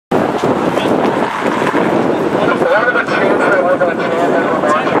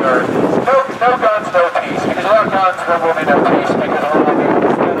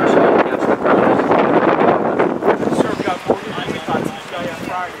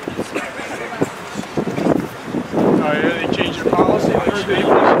Oh, yeah, they changed their policy.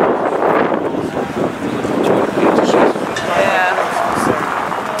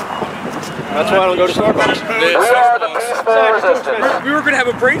 That's why I don't go to Starbucks. We were going to have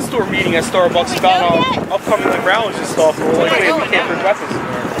a brainstorm meeting at Starbucks about upcoming rallies and stuff. We're like, wait, we can't bring weapons.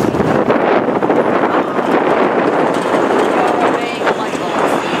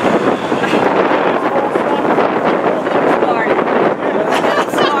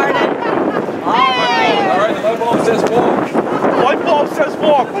 Alright, the light bulb says walk. Light bulb says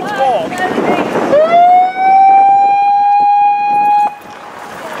walk. Let's walk.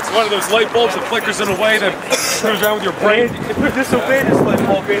 One of those light bulbs that flickers in a way that goes around with your brain. If we disobey this light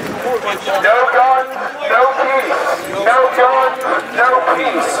bulb, it's more like no guns, no peace. No guns, no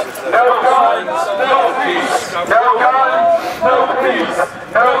peace. No guns, no peace. No guns, no peace.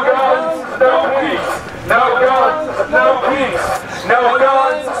 No guns, no peace. No guns, no peace. No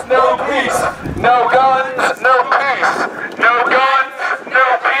guns, no peace. No guns, no peace. No guns,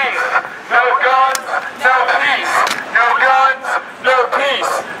 no peace. No guns, no peace. No guns, no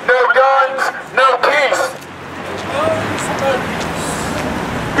peace. No guns, no peace.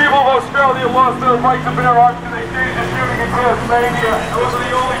 People of Australia have lost their rights of interaction. They changed the shooting in Tasmania. Those are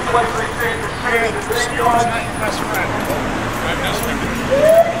the only places they changed the shooting.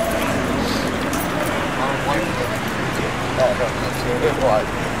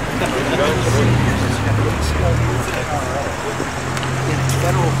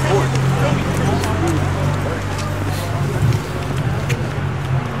 Federal court.